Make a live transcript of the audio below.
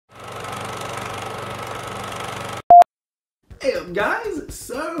Hey up guys!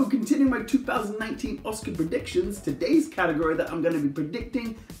 So, continuing my 2019 Oscar predictions, today's category that I'm going to be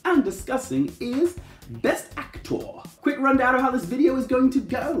predicting and discussing is Best Actor. Quick rundown of how this video is going to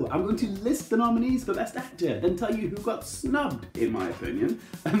go. I'm going to list the nominees for Best Actor, then tell you who got snubbed, in my opinion,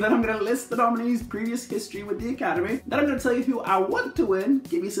 and then I'm going to list the nominees' previous history with the Academy, then I'm going to tell you who I want to win,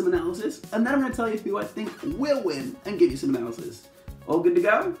 give you some analysis, and then I'm going to tell you who I think will win and give you some analysis. All good to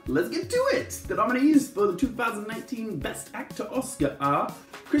go? Let's get to it! The nominees for the 2019 Best Actor Oscar are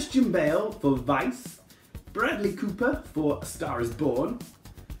Christian Bale for Vice, Bradley Cooper for A Star Is Born,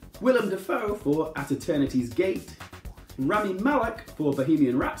 Willem Dafoe for At Eternity's Gate, Rami Malek for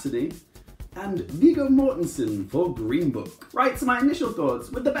Bohemian Rhapsody, and Viggo Mortensen for Green Book. Right, so my initial thoughts.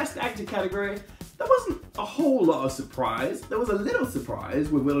 With the Best Actor category, there wasn't a whole lot of surprise. There was a little surprise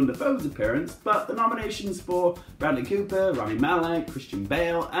with Willem Dafoe's appearance, but the nominations for Bradley Cooper, Rami Malek, Christian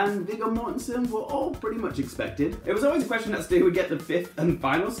Bale, and Viggo Mortensen were all pretty much expected. It was always a question as to who would get the fifth and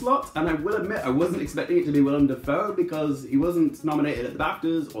final slot, and I will admit I wasn't expecting it to be Willem Dafoe because he wasn't nominated at the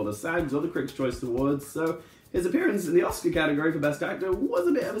BAFTAs or the SAGs or the Critics' Choice Awards, so his appearance in the Oscar category for Best Actor was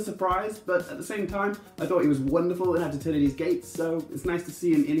a bit of a surprise, but at the same time, I thought he was wonderful in At Eternity's Gate, so it's nice to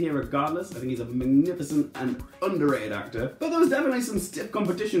see him in here regardless. I think he's a magnificent and underrated actor. But there was definitely some stiff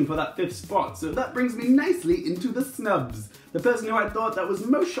competition for that fifth spot, so that brings me nicely into the snubs. The person who I thought that was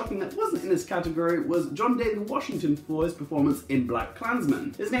most shocking that wasn't in this category was John David Washington for his performance in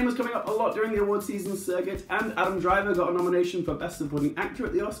BlacKkKlansman. His name was coming up a lot during the award season circuit, and Adam Driver got a nomination for Best Supporting Actor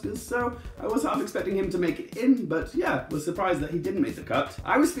at the Oscars, so I was half expecting him to make it in, but yeah, was surprised that he didn't make the cut.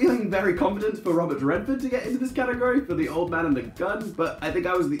 I was feeling very confident for Robert Redford to get into this category for The Old Man and the Gun, but I think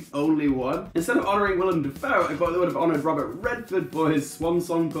I was the only one. Instead of honouring Willem Dafoe, I thought they would have honoured Robert Redford for his swan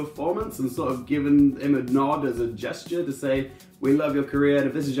song performance and sort of given him a nod as a gesture to say, we love your career, and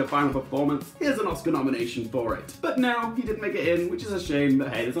if this is your final performance, here's an Oscar nomination for it. But no, he didn't make it in, which is a shame,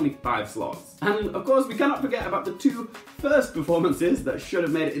 but hey, there's only 5 slots. And of course, we cannot forget about the 2 first performances that should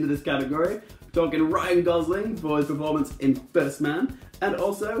have made it into this category. We're talking Ryan Gosling for his performance in First Man, and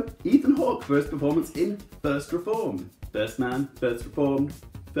also Ethan Hawke for his performance in First Reformed. First Man, First Reformed,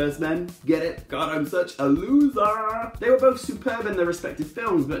 First Men, get it? God, I'm such a loser! They were both superb in their respective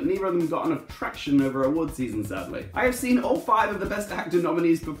films, but neither of them got enough traction over award season, sadly. I have seen all 5 of the Best Actor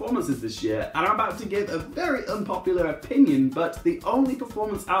nominees' performances this year, and I'm about to give a very unpopular opinion, but the only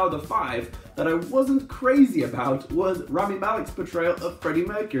performance out of the 5 that I wasn't crazy about was Rami Malek's portrayal of Freddie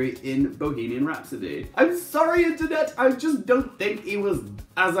Mercury in Bohemian Rhapsody. I'm sorry, Internet, I just don't think he was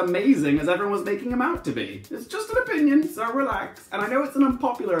as amazing as everyone was making him out to be. It's just an opinion, so relax. And I know it's an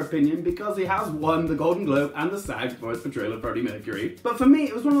unpopular opinion because he has won the Golden Globe and the SAG for his portrayal of Freddie Mercury. But for me,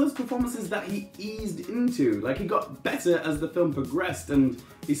 it was one of those performances that he eased into. Like, he got better as the film progressed, and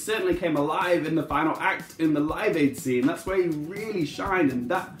he certainly came alive in the final act in the Live Aid scene. That's where he really shined,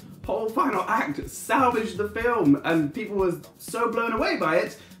 and that whole final act salvaged the film, and people were so blown away by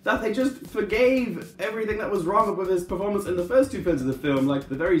it that they just forgave everything that was wrong with his performance in the first 2/3 of the film, like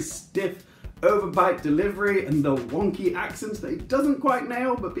the very stiff, overbite delivery and the wonky accent that he doesn't quite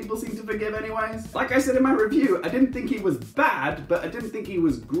nail, but people seem to forgive anyways. Like I said in my review, I didn't think he was bad, but I didn't think he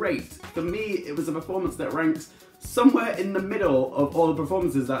was great. For me, it was a performance that ranks somewhere in the middle of all the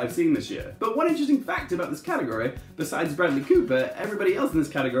performances that I've seen this year. But one interesting fact about this category, besides Bradley Cooper, everybody else in this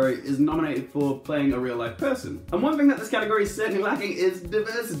category is nominated for playing a real-life person. And one thing that this category is certainly lacking is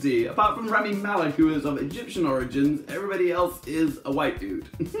diversity. Apart from Rami Malek, who is of Egyptian origins, everybody else is a white dude.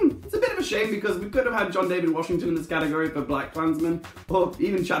 It's a bit of a shame because we could have had John David Washington in this category for BlacKkKlansman, or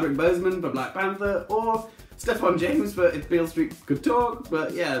even Chadwick Boseman for Black Panther, or Stephen James for If Beale Street Could Talk,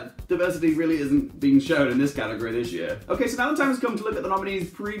 but yeah, diversity really isn't being shown in this category this year. Okay, so now the time has come to look at the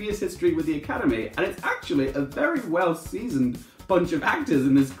nominees' previous history with the Academy, and it's actually a very well-seasoned bunch of actors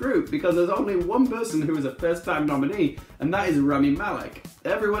in this group because there's only one person who is a first-time nominee, and that is Rami Malek.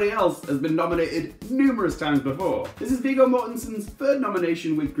 Everybody else has been nominated numerous times before. This is Viggo Mortensen's 3rd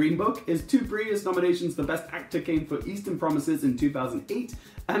nomination with Green Book. His 2 previous nominations for Best Actor came for Eastern Promises in 2008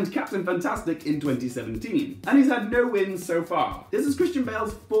 and Captain Fantastic in 2017. And he's had no wins so far. This is Christian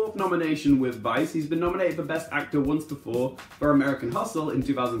Bale's 4th nomination with Vice. He's been nominated for Best Actor once before for American Hustle in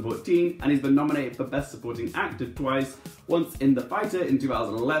 2014, and he's been nominated for Best Supporting Actor twice, once in The Fighter in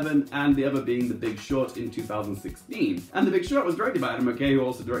 2011 and the other being The Big Short in 2016. And The Big Short was directed by Adam McKay, who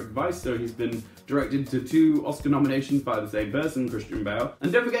also directed Vice, so he's been directed to 2 Oscar nominations by the same person, Christian Bale.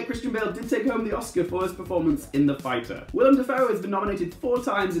 And don't forget, Christian Bale did take home the Oscar for his performance in The Fighter. Willem Dafoe has been nominated 4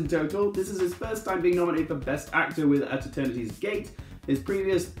 times in total. This is his first time being nominated for Best Actor with At Eternity's Gate, His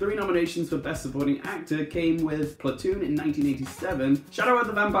previous 3 nominations for Best Supporting Actor came with Platoon in 1987, Shadow of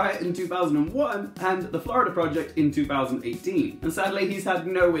the Vampire in 2001, and The Florida Project in 2018. And sadly, he's had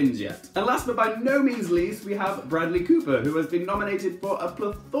no wins yet. And last but by no means least, we have Bradley Cooper, who has been nominated for a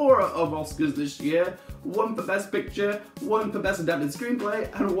plethora of Oscars this year, 1 for Best Picture, 1 for Best Adapted Screenplay,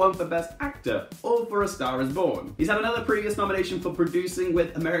 and 1 for Best Actor, all for A Star is Born. He's had another previous nomination for producing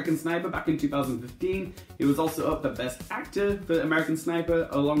with American Sniper back in 2015. He was also up for Best Actor for American Sniper,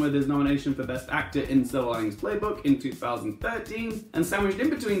 along with his nomination for Best Actor in Silver Linings Playbook in 2013. And sandwiched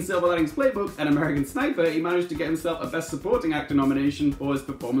in between Silver Linings Playbook and American Sniper, he managed to get himself a Best Supporting Actor nomination for his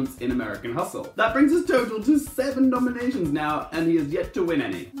performance in American Hustle. That brings his total to 7 nominations now, and he has yet to win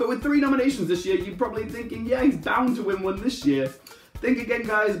any. But with 3 nominations this year, you're probably thinking, yeah, he's bound to win one this year. Think again,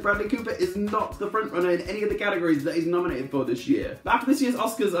 guys, Bradley Cooper is not the frontrunner in any of the categories that he's nominated for this year. But after this year's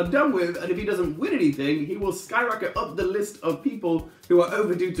Oscars are done with, and if he doesn't win anything, he will skyrocket up the list of people who are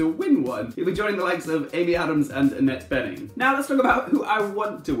overdue to win one. He'll be joining the likes of Amy Adams and Annette Bening. Now let's talk about who I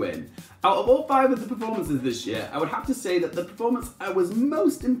want to win. Out of all 5 of the performances this year, I would have to say that the performance I was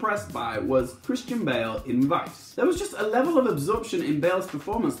most impressed by was Christian Bale in Vice. There was just a level of absorption in Bale's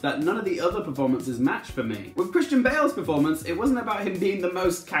performance that none of the other performances matched for me. With Christian Bale's performance, it wasn't about him being the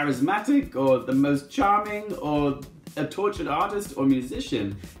most charismatic or the most charming or a tortured artist or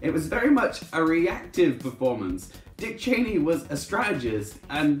musician. It was very much a reactive performance. Dick Cheney was a strategist,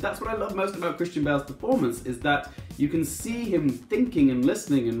 and that's what I love most about Christian Bale's performance, is that you can see him thinking and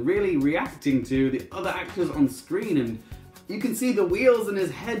listening and really reacting to the other actors on screen, and you can see the wheels in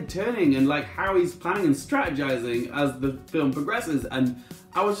his head turning and like how he's planning and strategizing as the film progresses. And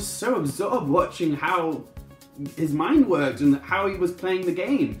I was just so absorbed watching how his mind worked and how he was playing the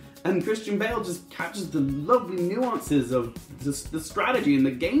game. And Christian Bale just captures the lovely nuances of the strategy and the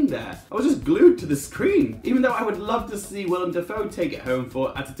game there. I was just glued to the screen. Even though I would love to see Willem Dafoe take it home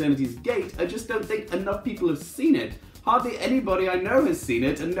for At Eternity's Gate, I just don't think enough people have seen it. Hardly anybody I know has seen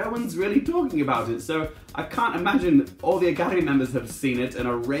it, and no one's really talking about it, so I can't imagine all the Academy members have seen it and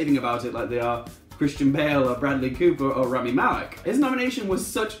are raving about it like they are Christian Bale or Bradley Cooper or Rami Malek. His nomination was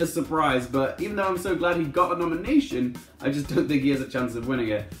such a surprise, but even though I'm so glad he got a nomination, I just don't think he has a chance of winning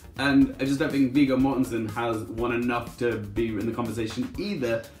it. And I just don't think Viggo Mortensen has won enough to be in the conversation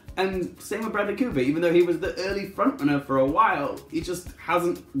either. And same with Bradley Cooper, even though he was the early frontrunner for a while, he just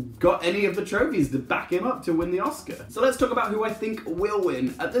hasn't got any of the trophies to back him up to win the Oscar. So let's talk about who I think will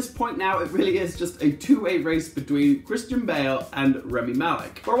win. At this point now, it really is just a two-way race between Christian Bale and Rami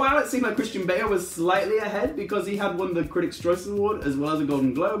Malek. For a while, it seemed like Christian Bale was slightly ahead because he had won the Critics' Choice Award as well as a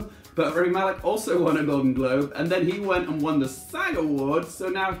Golden Globe, but Rami Malek also won a Golden Globe, and then he went and won the SAG Award, so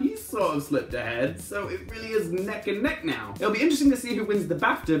now he's sort of slipped ahead, so it really is neck and neck now. It'll be interesting to see who wins the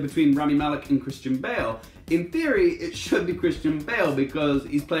BAFTA between Rami Malek and Christian Bale. In theory, it should be Christian Bale because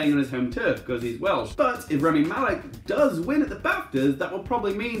he's playing on his home turf because he's Welsh. But if Rami Malek does win at the BAFTAs, that will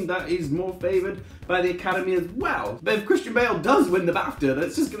probably mean that he's more favoured by the Academy as well. But if Christian Bale does win the BAFTA,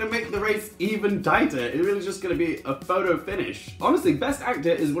 that's just going to make the race even tighter. It's really just going to be a photo finish. Honestly, Best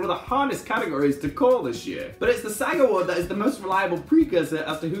Actor is one of the hardest categories to call this year. But it's the SAG Award that is the most reliable precursor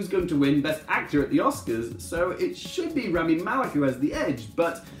as to who's going to win Best Actor at the Oscars, so it should be Rami Malek who has the edge.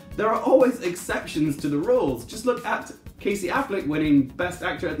 But there are always exceptions to the rules. Just look at Casey Affleck winning Best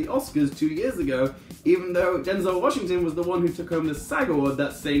Actor at the Oscars 2 years ago, even though Denzel Washington was the one who took home the SAG Award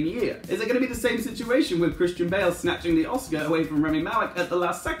that same year. Is it going to be the same situation with Christian Bale snatching the Oscar away from Rami Malek at the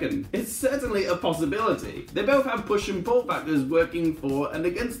last second? It's certainly a possibility. They both have push and pull factors working for and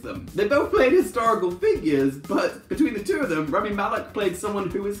against them. They both played historical figures, but between the two of them, Rami Malek played someone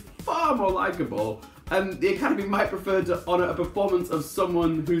who is far more likable, and the Academy might prefer to honour a performance of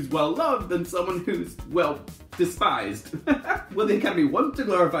someone who's well loved than someone who's, well, despised. Will the Academy want to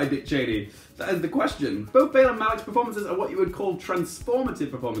glorify Dick Cheney? That is the question. Both Bale and Malek's performances are what you would call transformative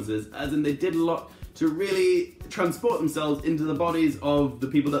performances, as in they did a lot to really transport themselves into the bodies of the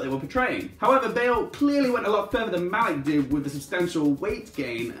people that they were portraying. However, Bale clearly went a lot further than Malek did with the substantial weight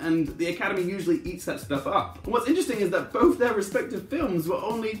gain, and the Academy usually eats that stuff up. And what's interesting is that both their respective films were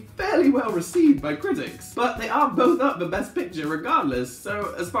only fairly well received by critics, but they are both up for Best Picture regardless,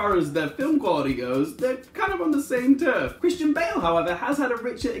 so as far as their film quality goes, they're kind of on the same turf. Christian Bale, however, has had a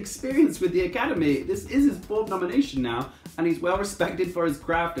richer experience with the Academy. This is his 4th nomination now, and he's well respected for his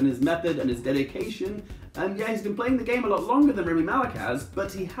craft and his method and his dedication. nomination. And yeah, he's been playing the game a lot longer than Rami Malek has,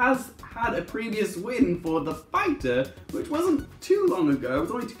 but he has had a previous win for The Fighter, which wasn't too long ago, it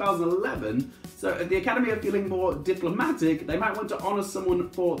was only 2011. So if the Academy are feeling more diplomatic, they might want to honour someone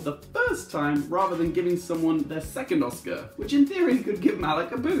for the first time rather than giving someone their second Oscar, which in theory could give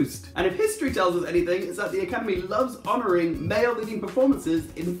Malek a boost. And if history tells us anything, it's that the Academy loves honouring male leading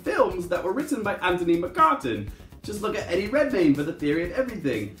performances in films that were written by Anthony McCartan. Just look at Eddie Redmayne for The Theory of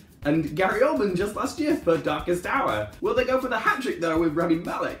Everything, and Gary Oldman just last year for Darkest Hour. Will they go for the hat-trick though with Rami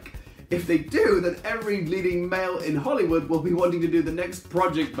Malek? If they do, then every leading male in Hollywood will be wanting to do the next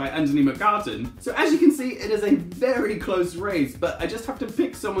project by Anthony McCartan. So as you can see, it is a very close race, but I just have to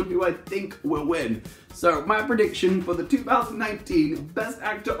pick someone who I think will win. So my prediction for the 2019 Best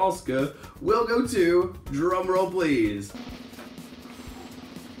Actor Oscar will go to, drumroll please,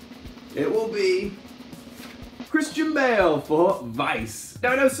 it will be Christian Bale for Vice.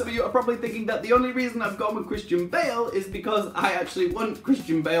 Now I know some of you are probably thinking that the only reason I've gone with Christian Bale is because I actually want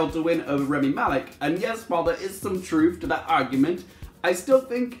Christian Bale to win over Rami Malek, and yes, while there is some truth to that argument, I still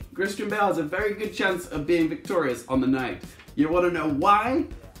think Christian Bale has a very good chance of being victorious on the night. You want to know why?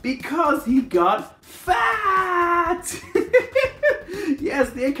 Because he got fat!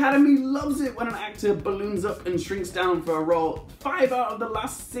 Yes, the Academy loves it when an actor balloons up and shrinks down for a role. 5 out of the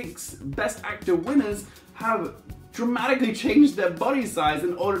last 6 Best Actor winners have dramatically changed their body size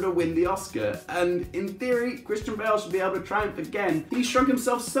in order to win the Oscar, and in theory Christian Bale should be able to triumph again. He shrunk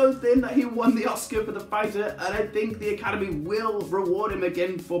himself so thin that he won the Oscar for The Fighter, and I think the Academy will reward him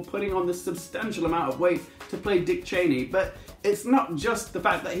again for putting on this substantial amount of weight to play Dick Cheney. But it's not just the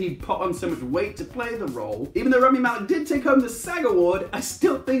fact that he put on so much weight to play the role. Even though Rami Malek did take home the SAG award, I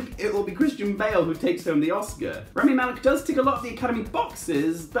still think it will be Christian Bale who takes home the Oscar. Rami Malek does tick a lot of the Academy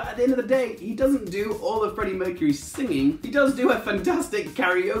boxes, but at the end of the day, he doesn't do all of Freddie Mercury's singing. He does do a fantastic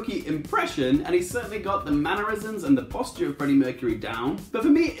karaoke impression, and he's certainly got the mannerisms and the posture of Freddie Mercury down. But for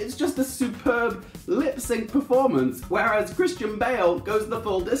me, it's just a superb lip-sync performance, whereas Christian Bale goes the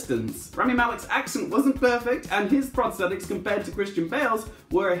full distance. Rami Malek's accent wasn't perfect, and his prosthetics compared to Christian Bale's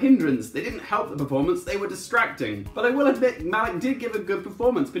were a hindrance. They didn't help the performance, they were distracting. But I will admit, Malek did give a good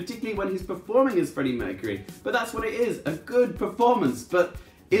performance, particularly when he's performing as Freddie Mercury. But that's what it is, a good performance. But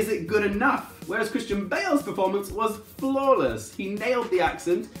is it good enough? Whereas Christian Bale's performance was flawless. He nailed the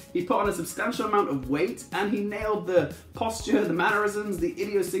accent, he put on a substantial amount of weight, and he nailed the posture, the mannerisms, the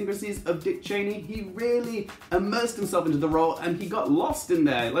idiosyncrasies of Dick Cheney. He really immersed himself into the role, and he got lost in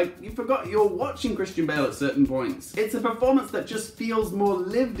there. Like, you forgot you're watching Christian Bale at certain points. It's a performance that just feels more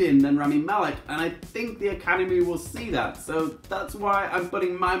lived in than Rami Malek, and I think the Academy will see that. So that's why I'm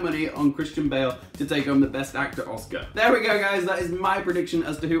putting my money on Christian Bale to take home the Best Actor Oscar. There we go, guys. That is my prediction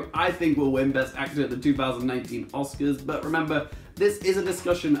as to who I think will win Best Actor at the 2019 Oscars. But remember, this is a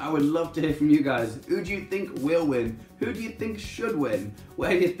discussion. I would love to hear from you guys. Who do you think will win? Who do you think should win?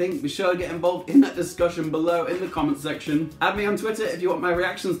 Where do you think? Be sure to get involved in that discussion below in the comment section. Add me on Twitter if you want my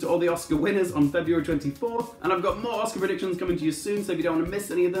reactions to all the Oscar winners on February 24th. And I've got more Oscar predictions coming to you soon, so if you don't want to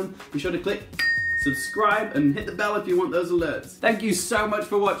miss any of them, be sure to click subscribe and hit the bell if you want those alerts. Thank you so much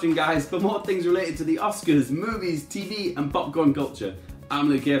for watching, guys. For more things related to the Oscars, movies, TV, and popcorn culture, I'm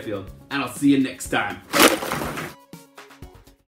Luke Airfield, and I'll see you next time.